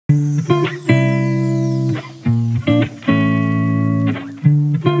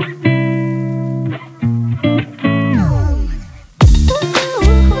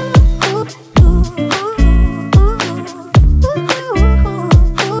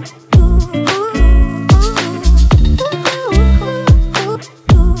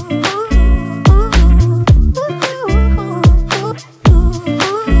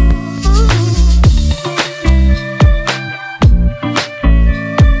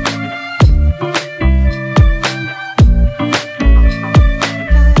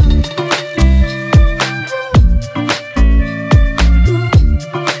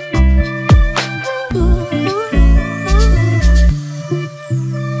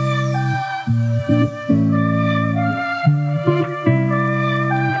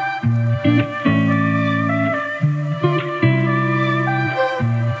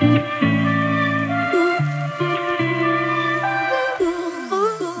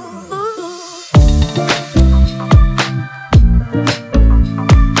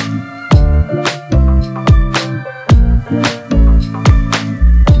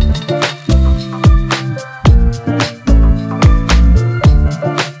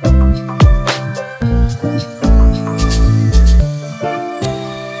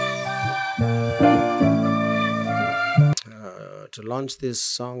To launch this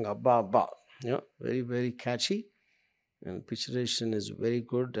song Abba Abba, very very catchy, and picturation is very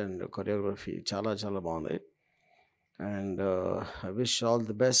good, and choreography chala chala baagundi. And I wish all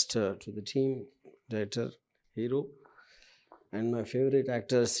the best to the team, director, hero, and my favorite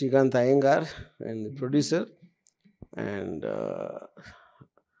actor Srikanth Iyengar, and the producer. And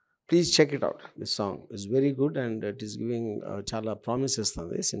please check it out. This song is very good, and it is giving chala promises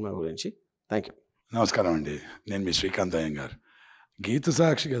the cinema gurinchi. Thank you. నమస్కారం అండి, నేను మీ శ్రీకాంత్ అయ్యంగార్. గీత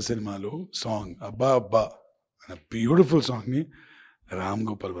సాక్షిగా సినిమాలో song అబ్బా అబ్బా అనే beautiful సాంగ్ని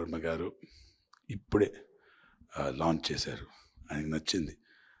రామ్గోపాల్ వర్మ గారు ఇప్పుడే లాంచ్ చేశారు. ఆయనకు నచ్చింది.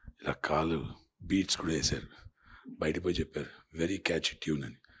 ఇలా కాలు బీట్స్ కూడా వేశారు. బయటకు పోయి చెప్పారు వెరీ క్యాచీ ట్యూన్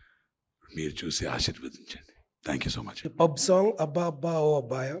అని. మీరు చూసి ఆశీర్వదించండి. Thank you so much. Pub song Abba Oh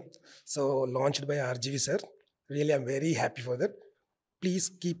Abbaya, so launched by RGV sir. Really, I'm very happy for that. Please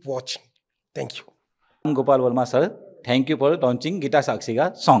keep watching. Thank you. Ramgopal Varma sir, thank you for launching Geetha Sakshigaa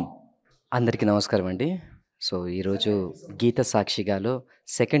song. అందరికీ నమస్కారం అండి. So ఈరోజు గీత సాక్షిగాలో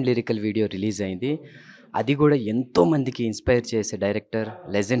second lyrical video release అయింది. అది కూడా ఎంతోమందికి inspire చేసే director,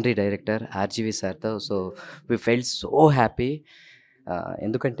 legendary director RGV సార్తో. So we felt so happy.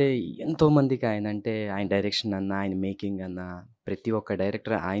 ఎందుకంటే ఎంతోమందికి ఆయన అంటే ఆయన డైరెక్షన్ అన్న, ఆయన మేకింగ్ అన్న, ప్రతి ఒక్క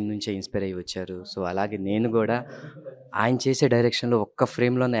డైరెక్టర్ ఆయన నుంచే ఇన్స్పైర్ అయ్యి వచ్చారు. సో అలాగే నేను కూడా ఆయన చేసే డైరెక్షన్లో ఒక్క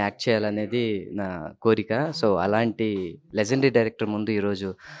ఫ్రేమ్లోనే యాక్ట్ చేయాలనేది నా కోరిక. సో అలాంటి లెజెండరీ డైరెక్టర్ ముందు ఈరోజు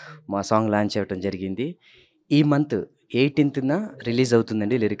మా సాంగ్ లాంచ్ అవ్వడం జరిగింది. ఈ మంత్ 18న రిలీజ్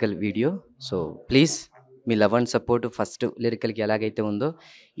అవుతుందండి lyrical video. So please me love and support first లిరికల్కి ఎలాగైతే ఉందో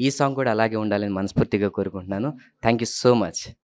ఈ సాంగ్ కూడా అలాగే ఉండాలని మనస్ఫూర్తిగా కోరుకుంటున్నాను. Thank you so much.